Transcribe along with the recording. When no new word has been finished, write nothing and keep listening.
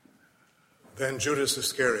Then Judas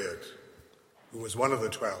Iscariot, who was one of the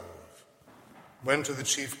 12, went to the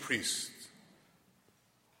chief priests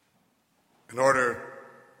in order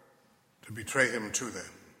to betray him to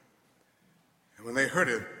them. And when they heard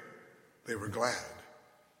it, they were glad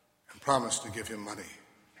and promised to give him money.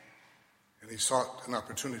 And he sought an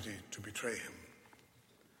opportunity to betray him.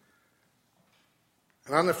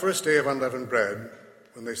 And on the first day of unleavened bread,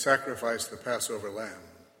 when they sacrificed the Passover lamb,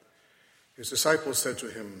 his disciples said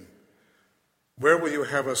to him, "Where will you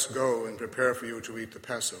have us go and prepare for you to eat the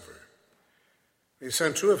Passover?" He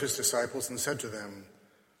sent 2 of his disciples and said to them,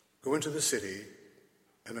 "Go into the city,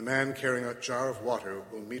 and a man carrying a jar of water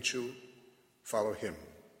will meet you. Follow him.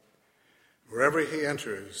 Wherever he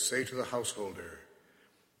enters, say to the householder,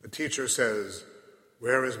 'The teacher says,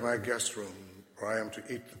 where is my guest room, where I am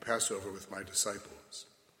to eat the Passover with my disciples?'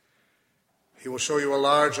 He will show you a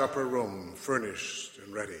large upper room, furnished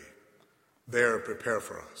and ready. There prepare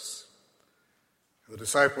for us." And the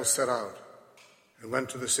disciples set out and went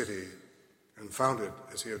to the city and found it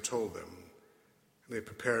as he had told them, and they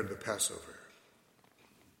prepared the Passover.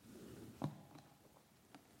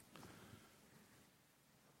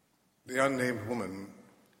 The unnamed woman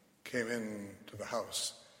came into the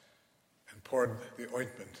house and poured the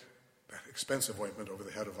ointment, that expensive ointment, over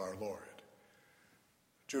the head of our Lord.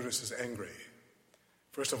 Judas is angry.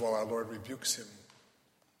 First of all, our Lord rebukes him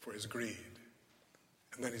for his greed,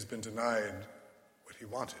 and then he's been denied what he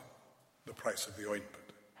wanted, the price of the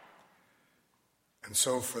ointment. And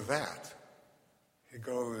so for that, he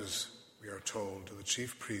goes, we are told, to the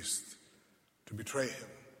chief priest to betray him.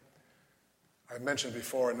 I mentioned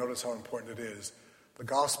before, and notice how important it is, the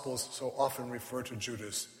Gospels so often refer to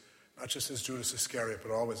Judas, not just as Judas Iscariot,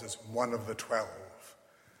 but always as one of the 12,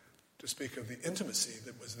 to speak of the intimacy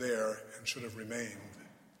that was there and should have remained,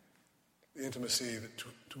 the intimacy that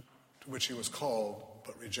to which he was called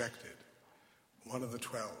but rejected, one of the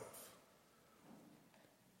 12.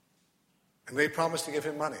 And they promised to give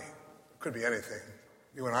him money. It could be anything.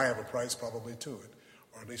 You and I have a price probably to it,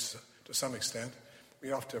 or at least to some extent. We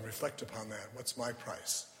have to reflect upon that. What's my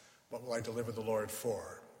price? What will I deliver the Lord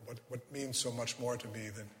for? What means so much more to me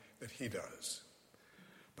than he does?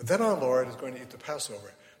 But then our Lord is going to eat the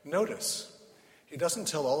Passover. Notice, he doesn't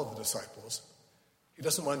tell all of the disciples. He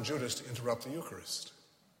doesn't want Judas to interrupt the Eucharist.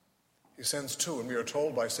 He sends 2, and we are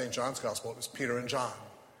told by St. John's Gospel it was Peter and John.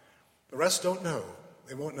 The rest don't know.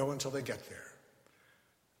 They won't know until they get there.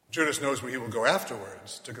 Judas knows where he will go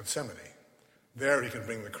afterwards, to Gethsemane. There he can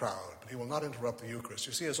bring the crowd, but he will not interrupt the Eucharist.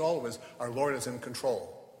 You see, as always, our Lord is in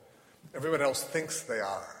control. Everyone else thinks they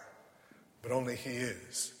are, but only he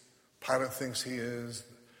is. Pilate thinks he is,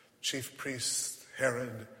 chief priest,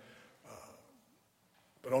 Herod,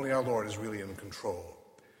 but only our Lord is really in control.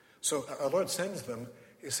 So our Lord sends them,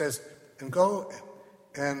 he says, and go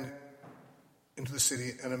and into the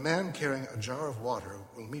city, and a man carrying a jar of water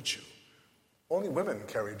will meet you. Only women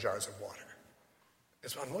carry jars of water.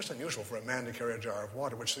 It's most unusual for a man to carry a jar of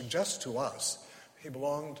water, which suggests to us he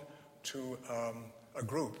belonged to a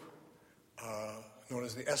group known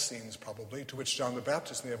as the Essenes, probably, to which John the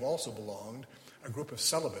Baptist may have also belonged, a group of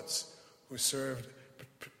celibates who served,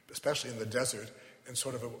 especially in the desert, in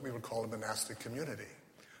sort of what we would call a monastic community.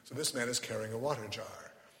 So this man is carrying a water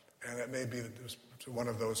jar, and it may be that it was to one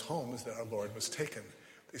of those homes that our Lord was taken.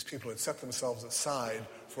 These people had set themselves aside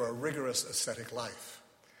for a rigorous ascetic life.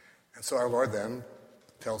 And so our Lord then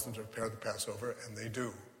tells them to prepare the Passover, and they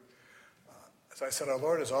do. As I said, our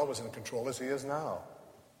Lord is always in control, as he is now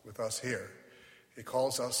with us here. He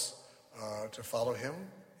calls us to follow him.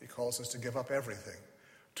 He calls us to give up everything,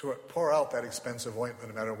 to pour out that expensive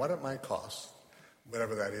ointment, no matter what it might cost,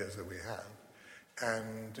 whatever that is that we have,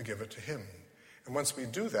 and to give it to him. And once we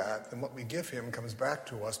do that, then what we give him comes back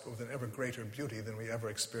to us, but with an ever greater beauty than we ever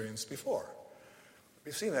experienced before.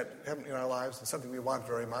 We've seen that in our lives. It's something we want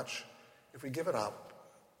very much. If we give it up,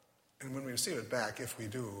 and when we receive it back, if we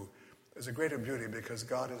do, there's a greater beauty because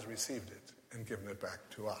God has received it and given it back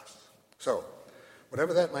to us. So,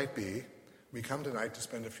 whatever that might be, we come tonight to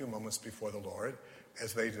spend a few moments before the Lord,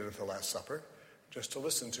 as they did at the Last Supper, just to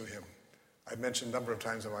listen to him. I've mentioned a number of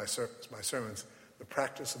times in my sermons the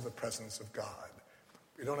practice of the presence of God.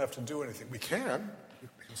 We don't have to do anything. We can. You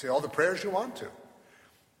can say all the prayers you want to.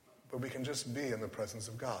 But we can just be in the presence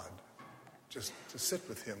of God, just to sit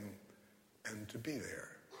with him and to be there.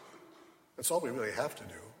 That's all we really have to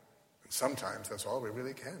do. And sometimes that's all we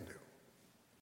really can do.